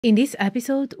In this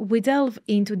episode, we delve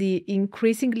into the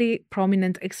increasingly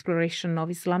prominent exploration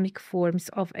of Islamic forms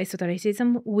of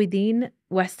esotericism within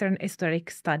Western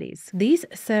esoteric studies. This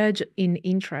surge in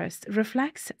interest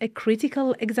reflects a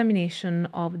critical examination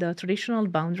of the traditional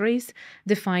boundaries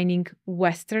defining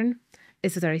Western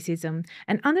esotericism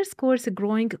and underscores a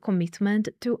growing commitment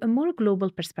to a more global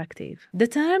perspective. The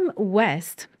term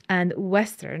West and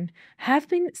Western have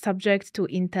been subject to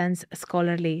intense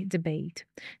scholarly debate,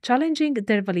 challenging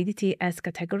their validity as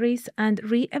categories and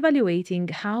re-evaluating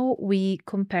how we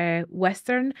compare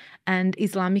Western and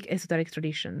Islamic esoteric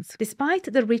traditions.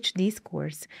 Despite the rich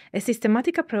discourse, a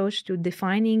systematic approach to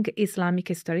defining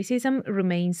Islamic esotericism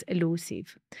remains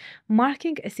elusive,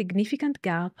 marking a significant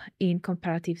gap in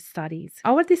comparative studies.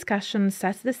 Our discussion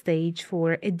sets the stage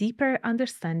for a deeper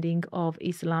understanding of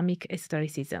Islamic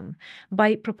esotericism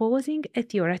by proposing a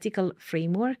theoretical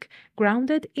framework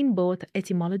grounded in both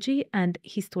etymology and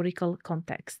historical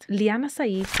context. Liana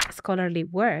Saif's scholarly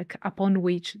work, upon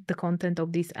which the content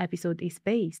of this episode is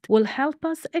based, will help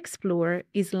us explore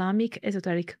Islamic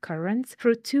esoteric currents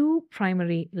through two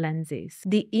primary lenses: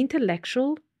 the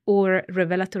intellectual or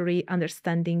revelatory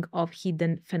understanding of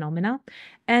hidden phenomena,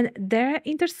 and their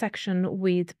intersection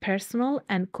with personal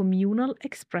and communal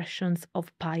expressions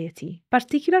of piety.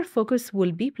 Particular focus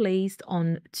will be placed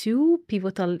on two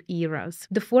pivotal eras: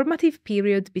 the formative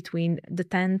period between the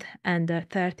 10th and the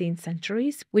 13th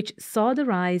centuries, which saw the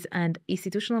rise and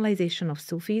institutionalization of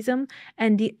Sufism,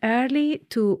 and the early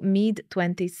to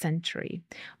mid-20th century,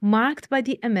 marked by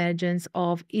the emergence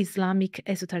of Islamic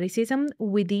esotericism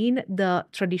within the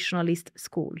traditionalist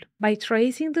school. By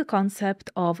tracing the concept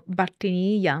of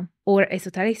Batiniya or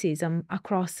esotericism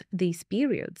across these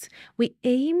periods, we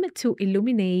aim to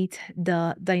illuminate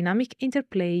the dynamic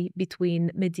interplay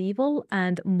between medieval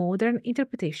and modern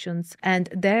interpretations and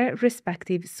their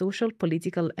respective social,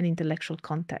 political, and intellectual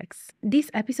contexts. This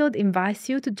episode invites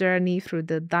you to journey through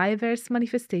the diverse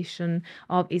manifestation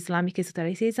of Islamic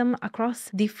esotericism across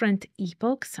different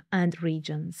epochs and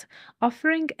regions,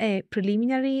 offering a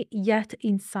preliminary yet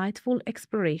insightful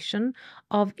exploration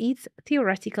of its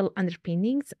theoretical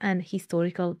underpinnings and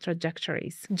historical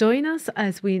trajectories. Join us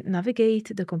as we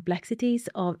navigate the complexities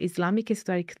of Islamic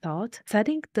esoteric thought,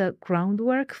 setting the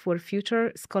groundwork for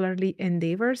future scholarly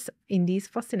endeavors in this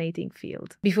fascinating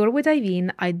field. Before we dive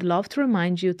in, I'd love to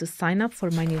remind you to sign up for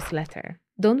my newsletter.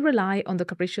 Don't rely on the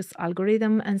capricious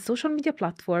algorithm and social media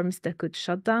platforms that could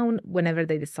shut down whenever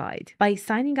they decide. By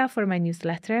signing up for my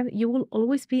newsletter, you will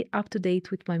always be up to date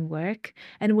with my work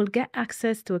and will get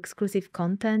access to exclusive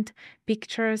content,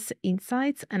 pictures,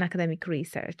 insights, and academic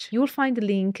research. You will find the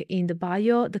link in the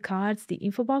bio, the cards, the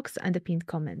info box, and the pinned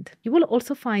comment. You will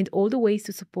also find all the ways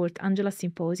to support Angela's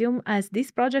Symposium, as this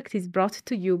project is brought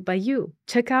to you by you.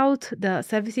 Check out the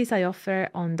services I offer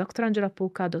on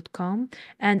drangelapuka.com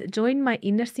and join my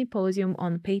Inner Symposium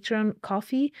on Patreon,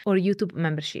 Coffee, or YouTube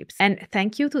memberships. And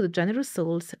thank you to the generous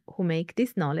souls who make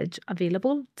this knowledge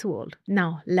available to all.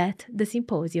 Now, let the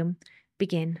symposium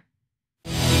begin.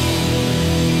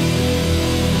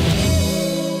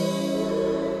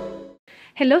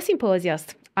 Hello,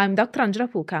 Symposiast! I'm Dr. Angela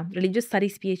Puka, Religious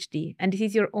Studies PhD, and this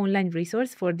is your online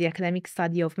resource for the academic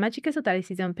study of magic,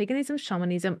 esotericism, paganism,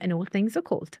 shamanism, and all things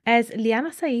occult. As Liana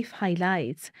Saif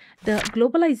highlights, the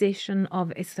globalization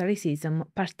of esotericism,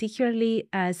 particularly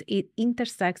as it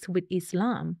intersects with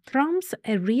Islam, prompts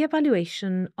a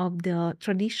re-evaluation of the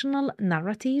traditional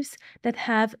narratives that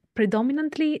have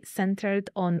predominantly centered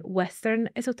on Western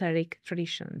esoteric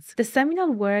traditions. The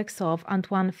seminal works of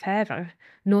Antoine Fevre,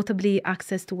 notably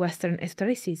Access to Western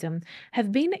Esotericism,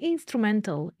 have been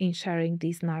instrumental in sharing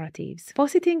these narratives,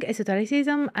 positing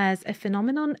esotericism as a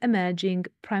phenomenon emerging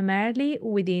primarily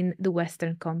within the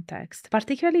Western context,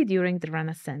 particularly during the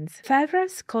Renaissance.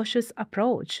 Fevre's cautious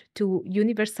approach to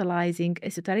universalizing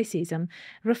esotericism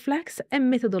reflects a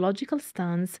methodological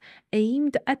stance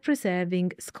aimed at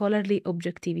preserving scholarly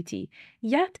objectivity,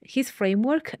 yet his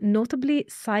framework notably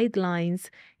sidelines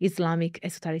Islamic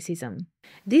esotericism.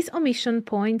 This omission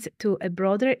points to a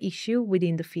broader issue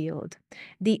within the field: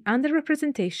 the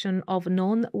underrepresentation of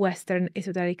non-Western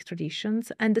esoteric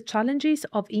traditions and the challenges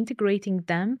of integrating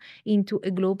them into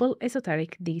a global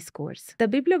esoteric discourse. The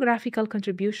bibliographical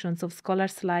contributions of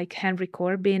scholars like Henry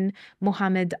Corbin,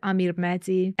 Mohammed Amir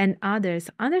Mehdi, and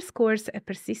others underscores a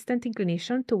persistent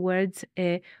inclination towards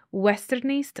a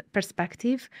Westernist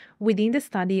perspective within the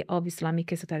study of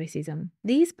Islamic esotericism.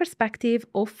 This perspective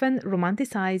often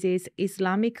romanticizes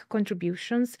Islamic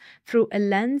contributions through a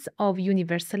lens of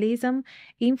universalism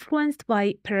influenced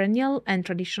by perennial and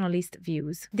traditionalist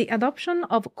views. The adoption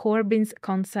of Corbin's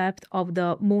concept of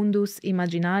the mundus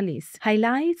imaginalis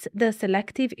highlights the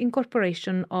selective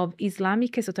incorporation of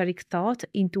Islamic esoteric thought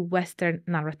into Western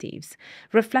narratives,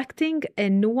 reflecting a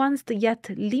nuanced yet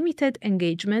limited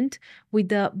engagement with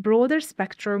the broader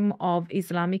spectrum of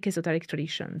Islamic esoteric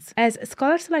traditions. As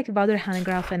scholars like Wouter,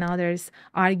 Hanegraaff, and others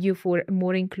argue for a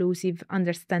more inclusive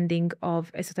understanding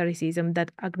of esotericism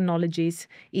that acknowledges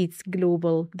its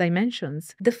global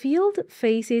dimensions, the field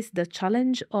faces the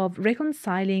challenge of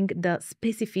reconciling the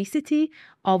specificity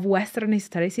of Western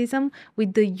esotericism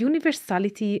with the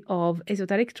universality of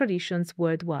esoteric traditions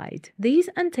worldwide. This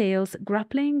entails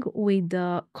grappling with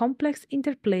the complex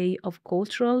interplay of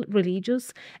cultural,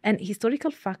 religious, and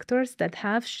historical factors that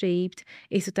have shaped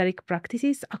esoteric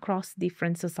practices across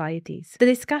different societies. The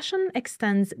discussion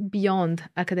extends beyond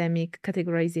academic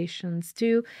categorizations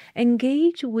to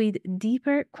engage with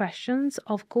deeper questions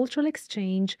of cultural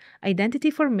exchange,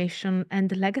 identity formation, and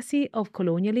the legacy of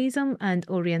colonialism and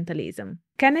Orientalism.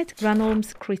 Kennet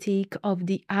Granholm's critique of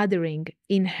the othering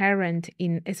inherent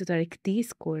in esoteric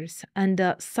discourse and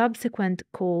the subsequent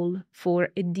call for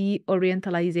a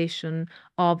de-orientalization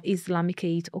of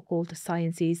Islamicate occult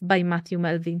sciences by Matthew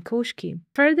Melvin Koshki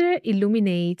further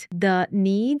illuminate the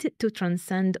need to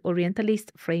transcend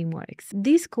Orientalist frameworks.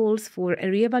 This calls for a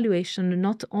reevaluation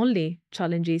not only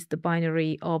challenges the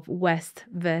binary of West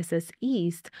versus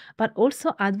East, but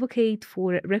also advocate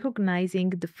for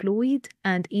recognizing the fluid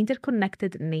and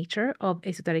interconnected nature of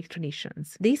esoteric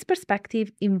traditions. This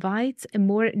perspective invites a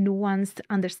more nuanced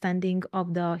understanding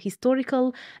of the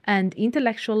historical and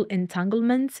intellectual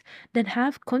entanglements that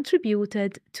have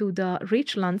contributed to the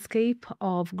rich landscape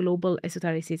of global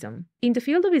esotericism. In the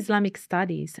field of Islamic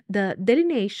studies, the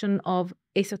delineation of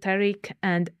esoteric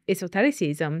and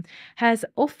esotericism has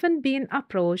often been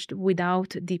approached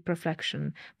without deep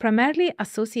reflection, primarily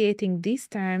associating these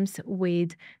terms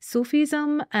with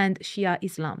Sufism and Shia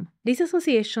Islam. This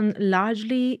association,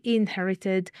 largely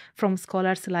inherited from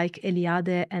scholars like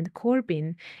Eliade and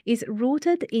Corbin, is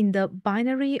rooted in the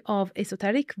binary of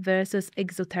esoteric versus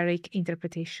exoteric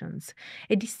interpretations,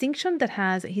 a distinction that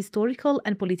has historical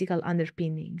and political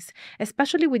underpinnings,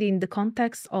 especially within the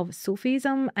context of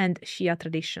Sufism and Shia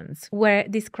traditions, where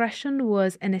discretion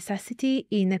was a necessity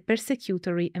in a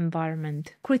persecutory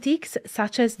environment. Critiques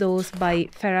such as those by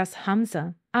Faraz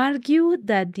Hamza argue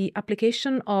that the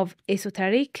application of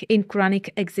esoteric in Quranic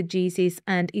exegesis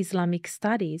and Islamic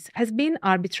studies has been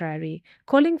arbitrary,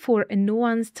 calling for a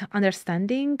nuanced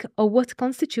understanding of what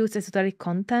constitutes esoteric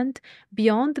content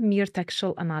beyond mere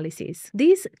textual analysis.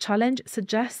 This challenge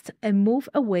suggests a move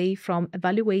away from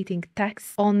evaluating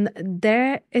texts on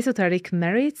their esoteric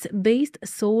merits based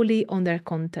solely on their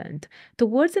content,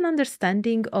 towards an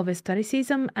understanding of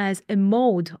esotericism as a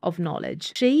mode of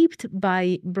knowledge, shaped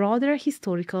by broader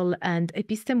historical and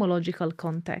epistemological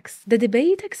contexts. The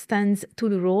debate extends to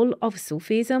the role of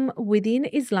Sufism within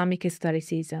Islamic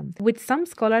esotericism, with some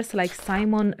scholars like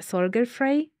Simon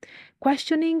Sorgerfrey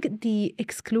questioning the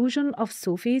exclusion of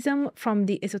Sufism from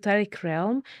the esoteric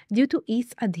realm due to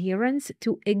its adherence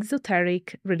to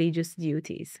exoteric religious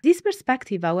duties. This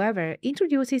perspective, however,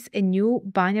 introduces a new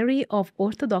binary of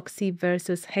orthodoxy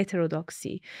versus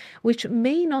heterodoxy, which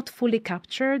may not fully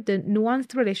capture the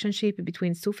nuanced relationship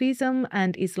between Sufism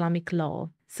and Islamic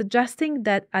law, suggesting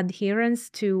that adherence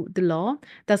to the law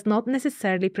does not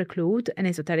necessarily preclude an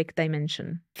esoteric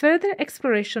dimension. Further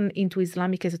exploration into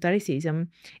Islamic esotericism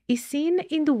is seen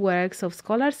in the works of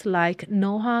scholars like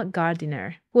Noah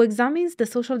Gardiner, who examines the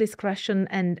social discretion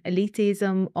and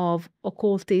elitism of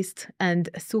occultist and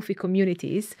Sufi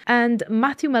communities, and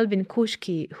Matthew Melvin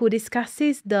Koshki, who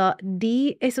discusses the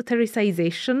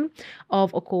de-esotericization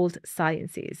of occult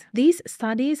sciences. These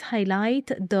studies highlight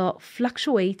the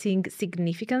fluctuating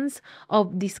significance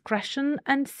of discretion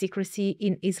and secrecy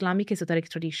in Islamic esoteric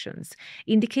traditions,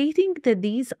 indicating that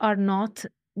these are not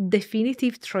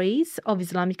definitive traits of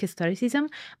Islamic esotericism,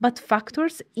 but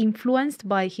factors influenced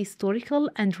by historical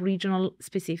and regional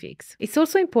specifics. It's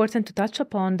also important to touch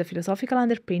upon the philosophical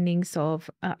underpinnings of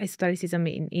esotericism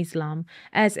in Islam,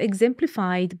 as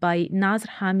exemplified by Naṣr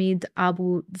Ḥāmid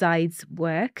Abū Zayd's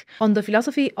work on the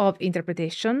philosophy of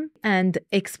interpretation and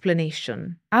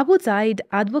explanation. Abū Zayd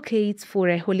advocates for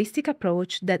a holistic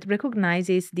approach that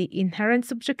recognizes the inherent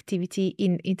subjectivity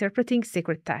in interpreting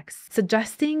sacred texts,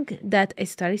 suggesting that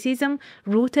esotericism,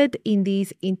 rooted in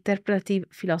this interpretive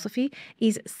philosophy,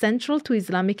 is central to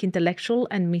Islamic intellectual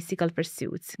and mystical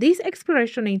pursuits. This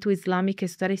exploration into Islamic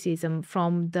esotericism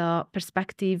from the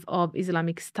perspective of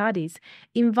Islamic studies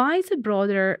invites a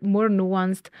broader, more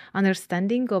nuanced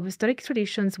understanding of historic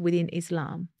traditions within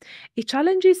Islam. It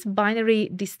challenges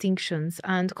binary distinctions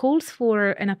and calls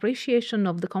for an appreciation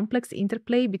of the complex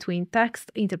interplay between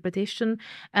text, interpretation,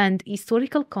 and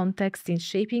historical context in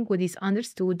shaping what is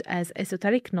understood as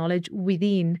esoteric knowledge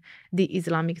within the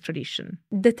Islamic tradition.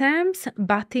 The terms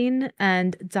batin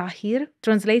and zahir,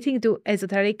 translating to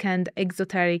esoteric and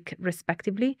exoteric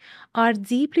respectively, are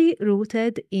deeply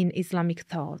rooted in Islamic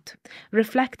thought,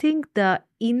 reflecting the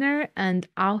inner and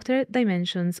outer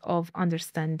dimensions of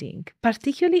understanding,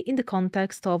 particularly in the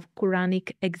context of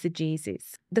Quranic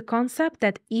exegesis. The concept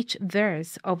that each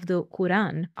verse of the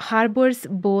Quran harbors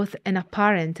both an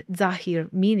apparent zahir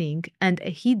meaning and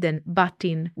a hidden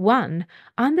batin one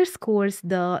underscores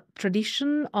the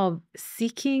tradition of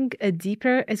seeking a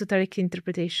deeper esoteric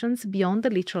interpretations beyond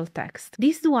the literal text.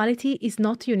 This duality is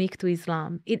not unique to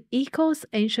Islam. It echoes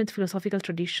ancient philosophical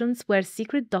traditions where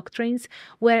secret doctrines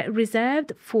were reserved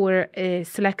for a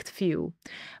select few,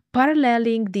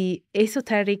 paralleling the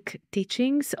esoteric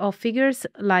teachings of figures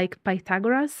like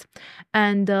Pythagoras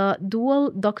and the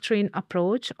dual doctrine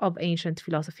approach of ancient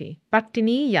philosophy.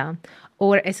 Batiniya,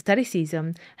 or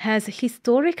esotericism, has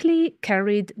historically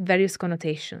carried various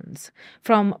connotations,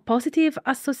 from positive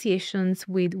associations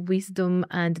with wisdom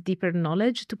and deeper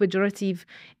knowledge to pejorative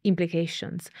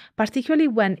implications, particularly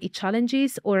when it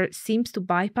challenges or seems to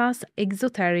bypass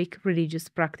exoteric religious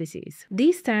practices.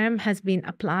 This term has been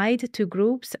applied to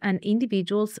groups and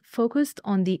individuals focused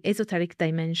on the esoteric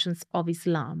dimensions of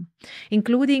Islam,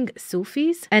 including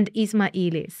Sufis and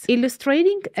Ismailis,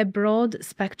 illustrating a broad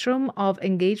spectrum of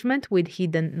engagement with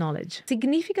hidden knowledge.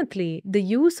 Significantly, the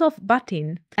use of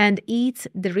batin and its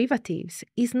derivatives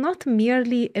is not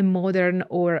merely a modern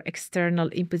or external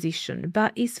imposition,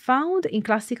 but is found in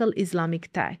classical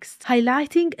Islamic texts,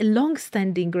 highlighting a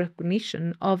long-standing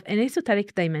recognition of an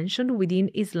esoteric dimension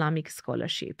within Islamic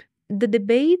scholarship. The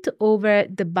debate over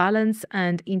the balance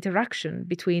and interaction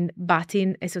between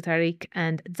batin esoteric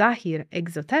and zahir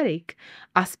exoteric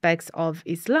aspects of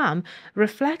Islam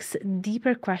reflects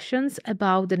deeper questions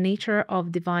about the nature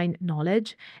of divine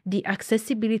knowledge, the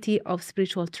accessibility of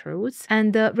spiritual truths,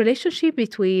 and the relationship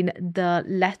between the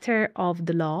letter of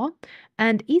the law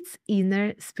and its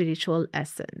inner spiritual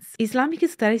essence. Islamic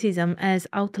esotericism, as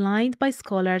outlined by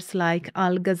scholars like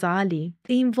Al-Ghazali,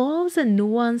 involves a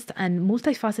nuanced and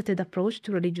multifaceted approach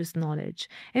to religious knowledge,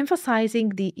 emphasizing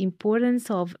the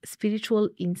importance of spiritual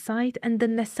insight and the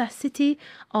necessity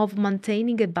of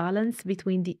maintaining a balance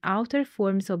between the outer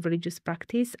forms of religious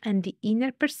practice and the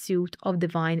inner pursuit of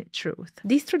divine truth.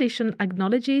 This tradition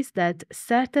acknowledges that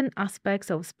certain aspects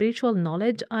of spiritual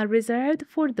knowledge are reserved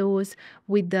for those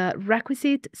with the requisite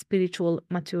spiritual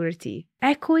maturity,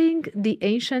 echoing the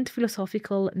ancient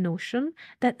philosophical notion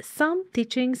that some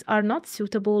teachings are not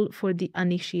suitable for the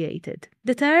uninitiated.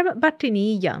 The term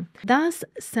batiniya thus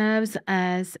serves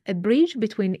as a bridge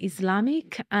between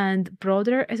Islamic and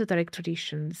broader esoteric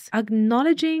traditions,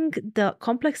 acknowledging the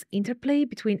complex interplay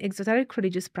between exoteric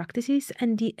religious practices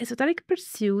and the esoteric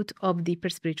pursuit of deeper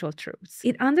spiritual truths.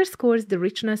 It underscores the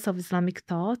richness of Islamic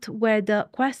thought, where the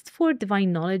quest for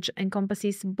divine knowledge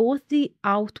encompasses both the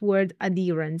outward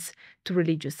adherence to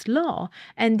religious law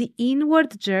and the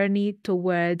inward journey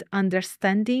toward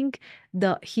understanding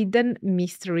the hidden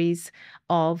mysteries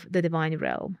of the divine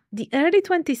realm. The early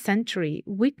 20th century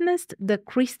witnessed the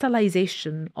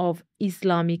crystallization of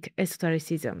Islamic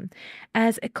esotericism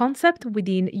as a concept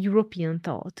within European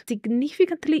thought,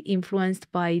 significantly influenced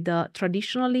by the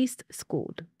traditionalist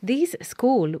school. This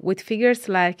school, with figures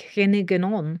like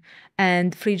Hanegraaff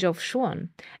and Fridtjof Schuon,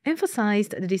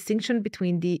 emphasized the distinction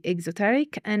between the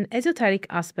exoteric and esoteric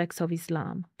aspects of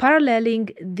Islam, paralleling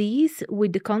these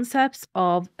with the concepts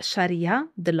of Sharia,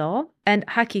 the law, and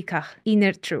Hakikah,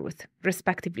 inner truth,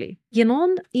 respectively.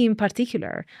 Guénon, in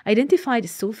particular, identified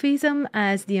Sufism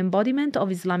as the embodiment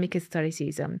of Islamic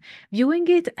esotericism, viewing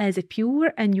it as a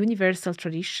pure and universal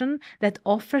tradition that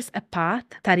offers a path,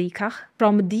 tariqah,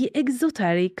 from the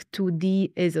exoteric to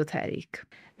the esoteric.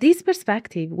 This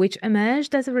perspective, which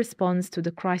emerged as a response to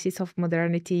the crisis of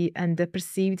modernity and the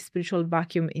perceived spiritual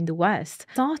vacuum in the West,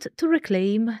 sought to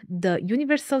reclaim the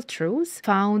universal truths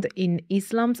found in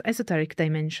Islam's esoteric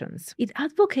dimensions. It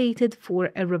advocated for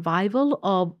a revival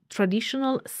of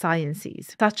traditional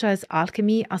sciences, such as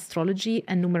alchemy, astrology,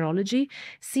 and numerology,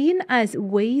 seen as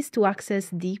ways to access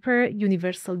deeper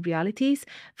universal realities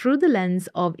through the lens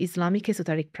of Islamic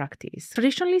esoteric practice.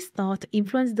 Traditionalist thought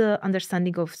influenced the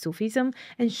understanding of Sufism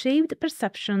and shaped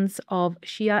perceptions of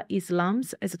Shia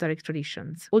Islam's esoteric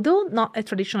traditions. Although not a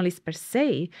traditionalist per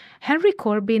se, Henry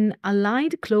Corbin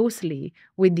aligned closely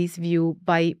with this view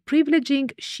by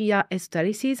privileging Shia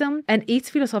esotericism and its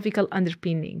philosophical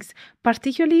underpinnings,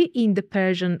 particularly in the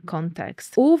Persian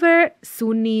context, over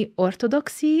Sunni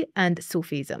orthodoxy and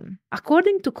Sufism.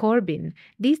 According to Corbin,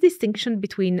 this distinction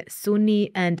between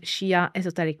Sunni and Shia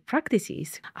esoteric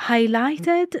practices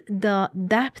highlighted the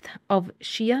depth of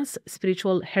Shia's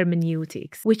spiritual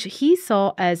hermeneutics, which he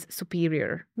saw as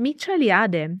superior. Mircea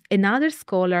Eliade, another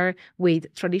scholar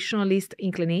with traditionalist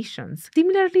inclinations,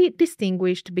 similarly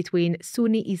distinguished between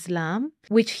Sunni Islam,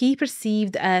 which he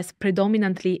perceived as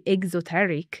predominantly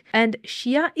exoteric, and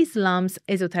Shia Islam's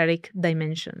esoteric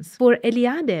dimensions. For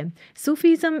Eliade,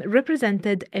 Sufism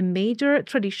represented a major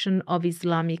tradition of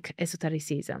Islamic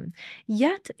esotericism,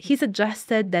 yet he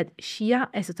suggested that Shia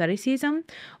esotericism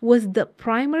was the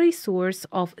primary source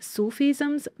of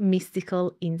Sufism's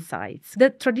mystical insights. The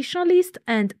traditionalist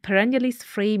and perennialist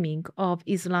framing of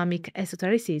Islamic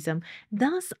esotericism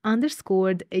thus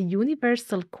underscored a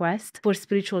universal quest for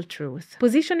spiritual truth,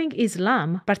 positioning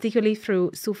Islam, particularly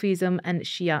through Sufism and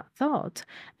Shia thought,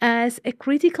 as a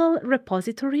critical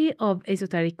repository of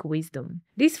esoteric wisdom.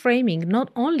 This framing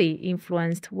not only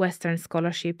influenced Western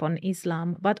scholarship on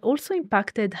Islam, but also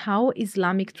impacted how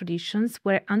Islamic traditions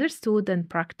were understood and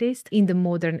practiced in the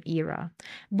modern era,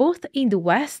 both in the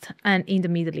West and in the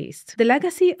Middle East. The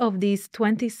legacy of this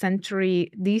 20th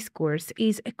century discourse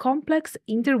is a complex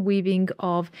interweaving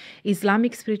of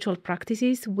Islamic spiritual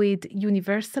practices with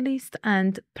universalist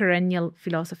and perennial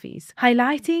philosophies,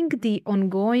 highlighting the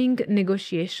ongoing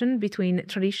negotiation between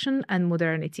tradition and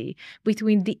modernity,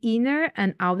 between the inner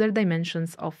and outer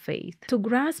dimensions of faith. To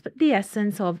grasp the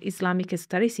essence of Islamic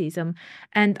esotericism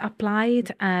and apply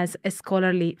it as a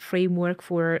scholarly framework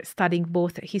for studying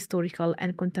both historical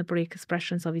and contemporary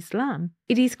expressions of Islam,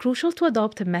 it is crucial to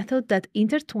adopt a method that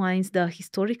intertwines the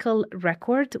historical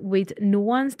record with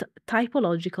nuanced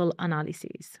typological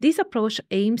analysis. This approach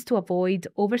aims to avoid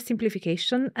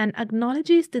oversimplification and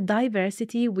acknowledges the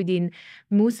diversity within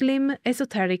Muslim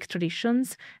esoteric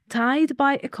traditions tied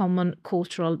by a common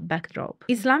cultural backdrop.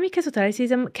 Islamic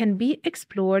esotericism can be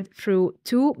explored through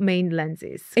two main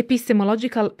lenses: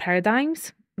 epistemological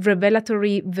paradigms,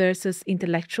 revelatory versus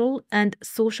intellectual, and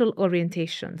social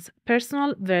orientations,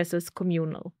 personal versus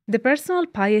communal. The personal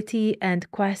piety and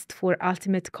quest for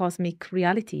ultimate cosmic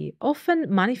reality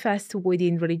often manifest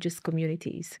within religious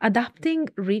communities, adapting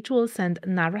rituals and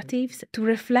narratives to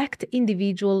reflect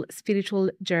individual spiritual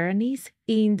journeys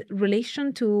in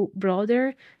relation to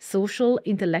broader social,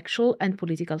 intellectual, and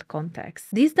political contexts.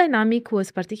 This dynamic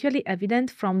was particularly evident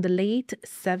from the late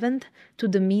 7th to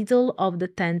the middle of the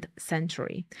 10th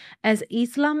century, as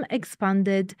Islam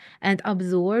expanded and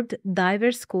absorbed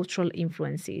diverse cultural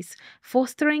influences,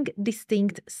 fostering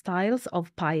distinct styles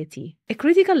of piety. A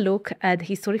critical look at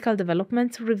historical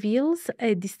development reveals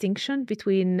a distinction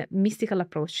between mystical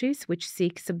approaches, which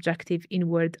seek subjective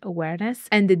inward awareness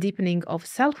and the deepening of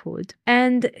selfhood,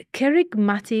 and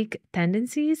charismatic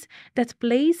tendencies that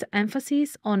place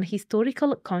emphasis on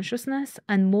historical consciousness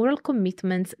and moral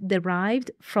commitments derived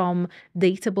from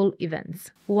datable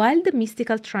events. While the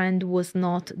mystical trend was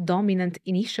not dominant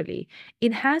initially,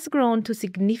 it has grown to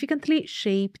significantly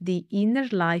shape the inner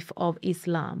life of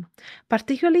Islam,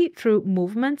 particularly through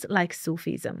movements like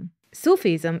Sufism.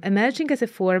 Sufism, emerging as a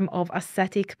form of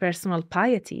ascetic personal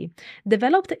piety,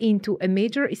 developed into a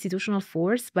major institutional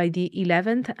force by the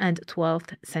 11th and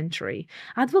 12th century,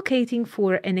 advocating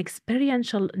for an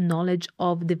experiential knowledge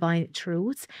of divine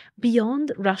truths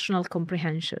beyond rational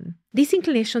comprehension. This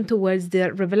inclination towards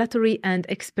the revelatory and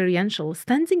experiential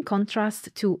stands in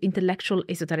contrast to intellectual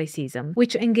esotericism,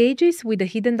 which engages with the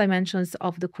hidden dimensions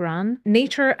of the Quran,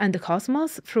 nature, and the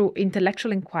cosmos through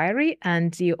intellectual inquiry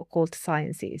and the occult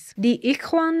sciences. The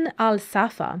Ikhwan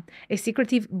al-Safa, a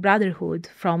secretive brotherhood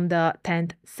from the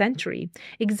 10th century,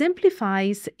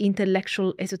 exemplifies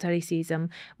intellectual esotericism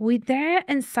with their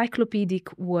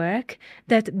encyclopedic work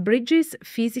that bridges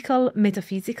physical,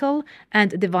 metaphysical,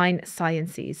 and divine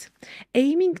sciences,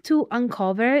 aiming to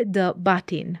uncover the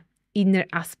batin, inner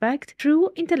aspect, through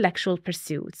intellectual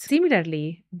pursuits.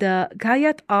 Similarly, the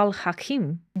Ghayat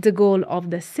al-Hakim, The Goal of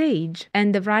the Sage,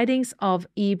 and the writings of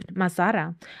Ibn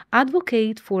Mazara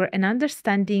advocate for an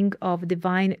understanding of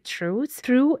divine truths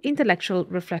through intellectual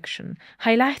reflection,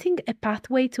 highlighting a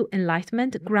pathway to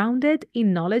enlightenment grounded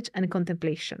in knowledge and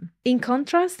contemplation. In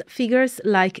contrast, figures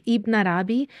like Ibn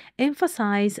Arabi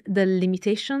emphasize the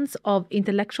limitations of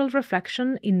intellectual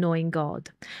reflection in knowing God,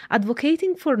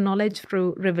 advocating for knowledge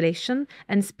through revelation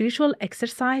and spiritual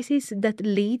exercises that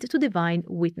lead to divine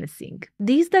witnessing.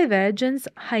 This divergence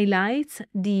highlights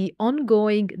the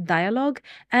ongoing dialogue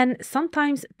and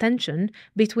sometimes tension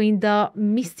between the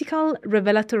mystical,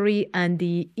 revelatory, and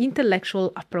the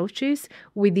intellectual approaches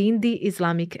within the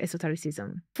Islamic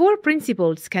Esotericism. 4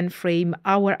 principles can frame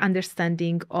our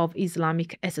understanding of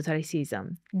Islamic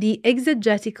Esotericism: the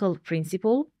exegetical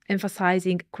principle,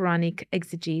 emphasizing Quranic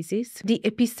exegesis; the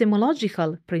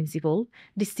epistemological principle,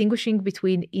 distinguishing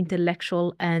between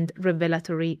intellectual and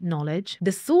revelatory knowledge;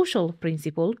 the social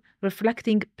principle,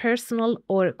 reflecting personal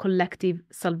or collective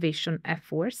salvation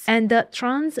efforts; and the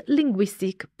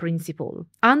translinguistic principle,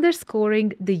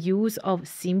 underscoring the use of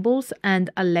symbols and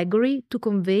allegory to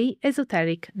convey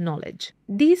esoteric knowledge.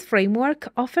 This framework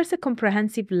offers a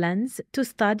comprehensive lens to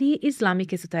study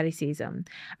Islamic esotericism,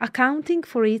 accounting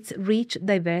for its rich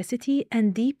diversity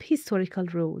and deep historical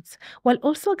roots, while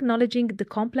also acknowledging the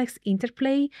complex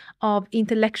interplay of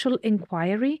intellectual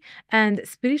inquiry and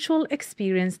spiritual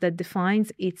experience that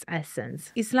defines its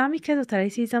essence. Islamic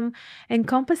esotericism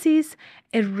encompasses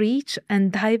a rich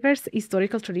and diverse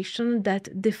historical tradition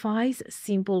that defies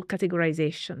simple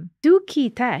categorization. 2 key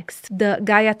texts, the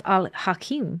Gayat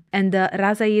al-Hakim and the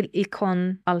Rasail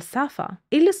Ikon al-Safa,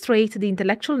 illustrate the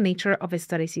intellectual nature of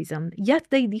esotericism, yet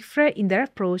they differ in their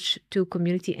approach to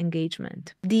community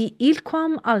engagement. The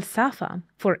Ilqam al-Safa,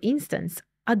 for instance,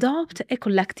 adopt a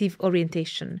collective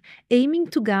orientation, aiming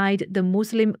to guide the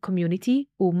Muslim community,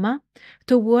 Ummah,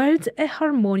 towards a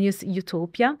harmonious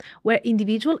utopia where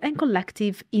individual and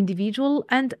collective, individual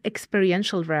and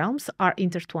experiential realms are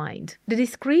intertwined. The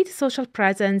discrete social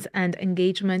presence and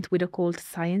engagement with occult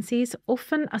sciences,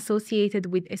 often associated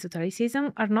with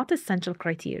esotericism, are not essential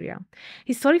criteria.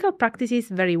 Historical practices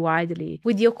vary widely,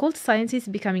 with the occult sciences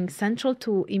becoming central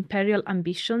to imperial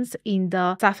ambitions in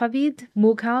the Safavid,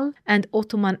 Mughal, and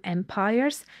Ottoman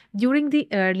empires during the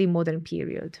early modern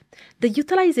period. The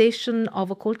utilization of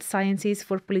occult sciences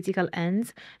for political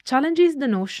ends challenges the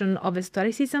notion of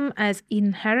esotericism as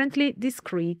inherently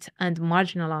discrete and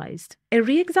marginalized. A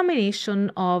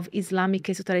re-examination of Islamic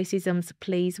esotericism's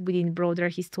place within broader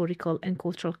historical and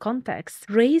cultural contexts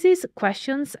raises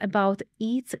questions about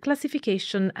its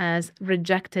classification as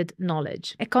rejected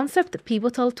knowledge, a concept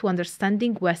pivotal to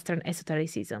understanding Western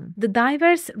esotericism. The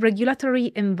diverse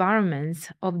regulatory environments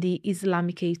of the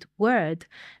Islamicate world,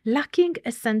 lacking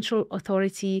a central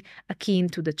authority akin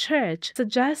to the Church,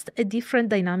 suggest a different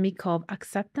dynamic of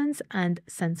acceptance and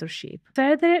censorship,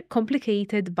 further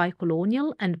complicated by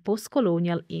colonial and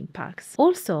post-colonial impacts.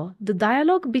 Also, the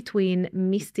dialogue between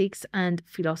mystics and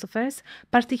philosophers,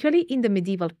 particularly in the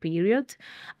medieval period,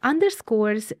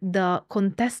 underscores the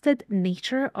contested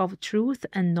nature of truth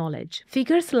and knowledge.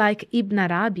 Figures like Ibn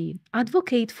Arabi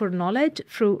advocate for knowledge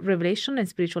through revelation and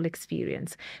spiritual experience,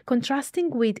 contrasting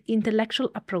with intellectual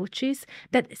approaches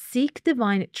that seek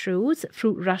divine truths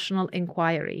through rational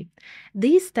inquiry.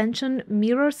 This tension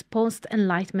mirrors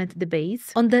post-Enlightenment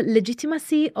debates on the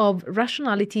legitimacy of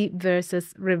rationality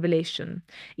versus revelation,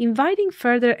 inviting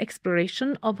further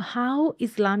exploration of how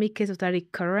Islamic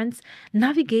esoteric currents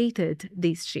navigated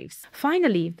these shifts.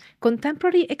 Finally,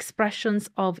 contemporary expressions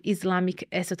of Islamic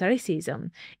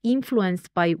esotericism,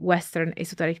 influenced by Western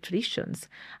esoteric traditions,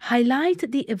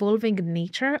 highlight the evolving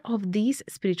nature of these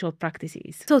spiritual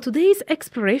practices. So today's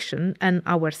exploration and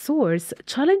our source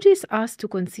challenges us to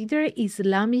consider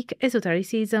Islamic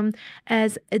esotericism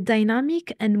as a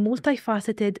dynamic and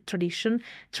multifaceted tradition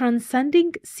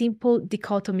transcending simple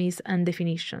dichotomies and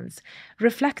definitions,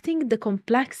 reflecting the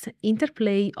complex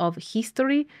interplay of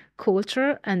history,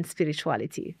 culture, and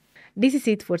spirituality. This is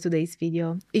it for today's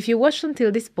video. If you watched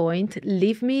until this point,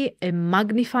 leave me a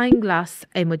magnifying glass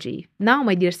emoji. Now,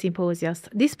 my dear symposiasts,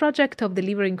 this project of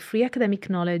delivering free academic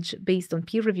knowledge based on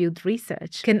peer-reviewed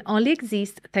research can only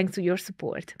exist thanks to your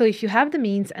support. So if you have the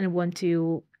means and want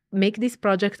to make this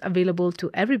project available to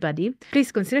everybody,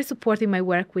 please consider supporting my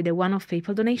work with a one-off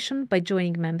PayPal donation by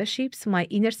joining memberships, my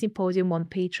inner symposium on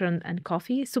Patreon and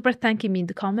Ko-fi, super thanking me in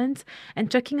the comments, and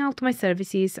checking out my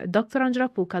services at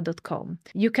drangelapuka.com.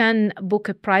 You can book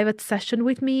a private session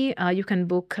with me, you can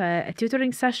book a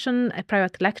tutoring session, a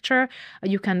private lecture,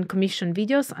 you can commission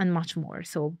videos, and much more,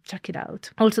 so check it out.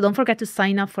 Also, don't forget to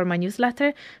sign up for my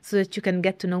newsletter so that you can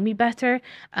get to know me better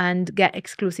and get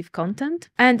exclusive content.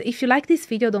 And if you like this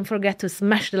video, don't forget to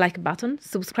smash the like button,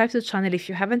 subscribe to the channel if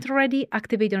you haven't already,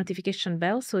 activate the notification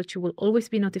bell so that you will always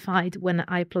be notified when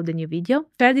I upload a new video.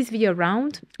 Share this video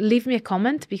around, leave me a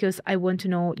comment because I want to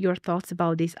know your thoughts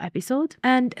about this episode.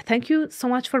 And thank you so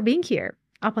much for being here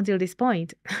up until this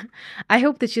point. I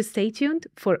hope that you stay tuned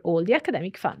for all the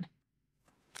academic fun.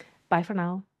 Bye for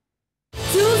now.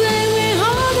 Today we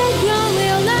hold the ground,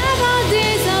 we'll never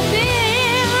disappear.